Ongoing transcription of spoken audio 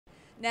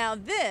Now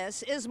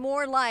this is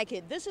more like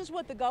it. This is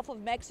what the Gulf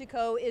of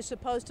Mexico is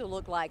supposed to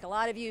look like. A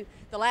lot of you,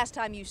 the last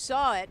time you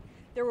saw it,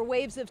 there were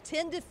waves of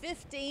 10 to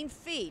 15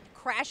 feet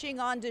crashing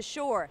onto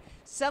shore.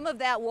 Some of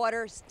that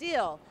water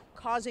still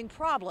causing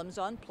problems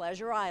on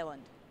Pleasure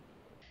Island.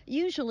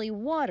 Usually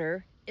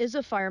water is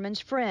a fireman's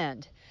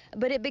friend,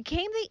 but it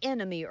became the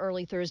enemy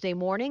early Thursday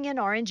morning in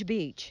Orange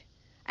Beach.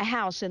 A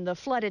house in the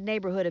flooded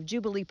neighborhood of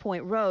Jubilee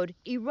Point Road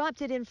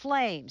erupted in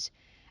flames.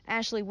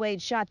 Ashley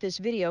Wade shot this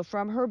video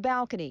from her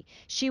balcony.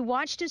 She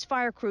watched as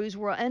fire crews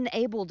were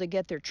unable to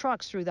get their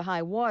trucks through the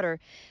high water.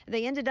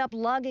 They ended up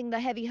lugging the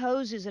heavy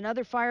hoses and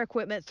other fire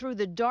equipment through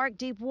the dark,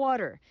 deep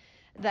water.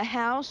 The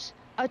house,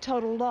 a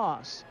total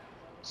loss.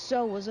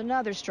 So was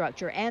another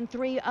structure, and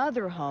 3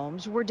 other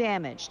homes were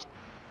damaged.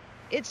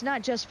 It's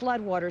not just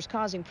floodwaters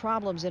causing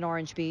problems in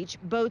Orange Beach.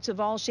 Boats of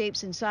all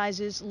shapes and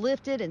sizes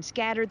lifted and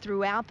scattered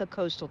throughout the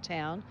coastal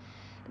town.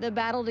 The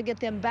battle to get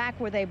them back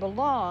where they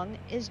belong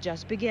is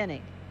just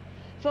beginning.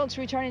 Folks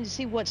returning to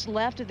see what's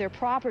left of their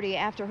property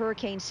after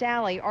Hurricane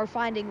Sally are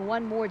finding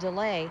one more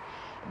delay.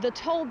 The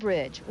toll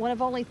bridge, one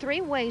of only 3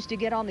 ways to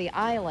get on the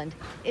island,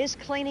 is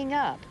cleaning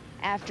up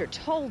after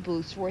toll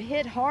booths were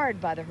hit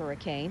hard by the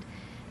hurricane.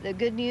 The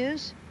good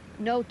news,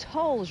 no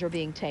tolls are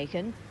being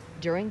taken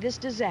during this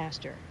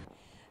disaster.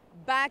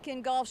 Back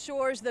in Gulf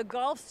Shores, the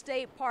Gulf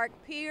State Park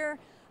Pier,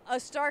 a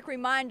stark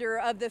reminder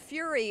of the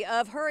fury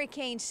of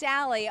Hurricane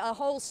Sally, a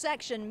whole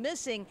section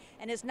missing,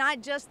 and it's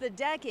not just the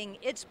decking,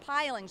 it's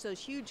pilings, those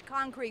huge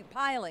concrete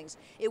pilings.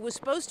 It was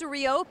supposed to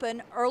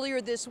reopen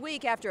earlier this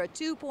week after a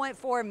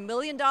 $2.4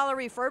 million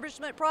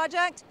refurbishment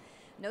project.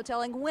 No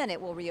telling when it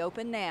will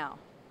reopen now.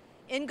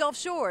 In Gulf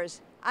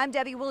Shores, I'm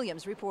Debbie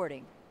Williams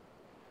reporting.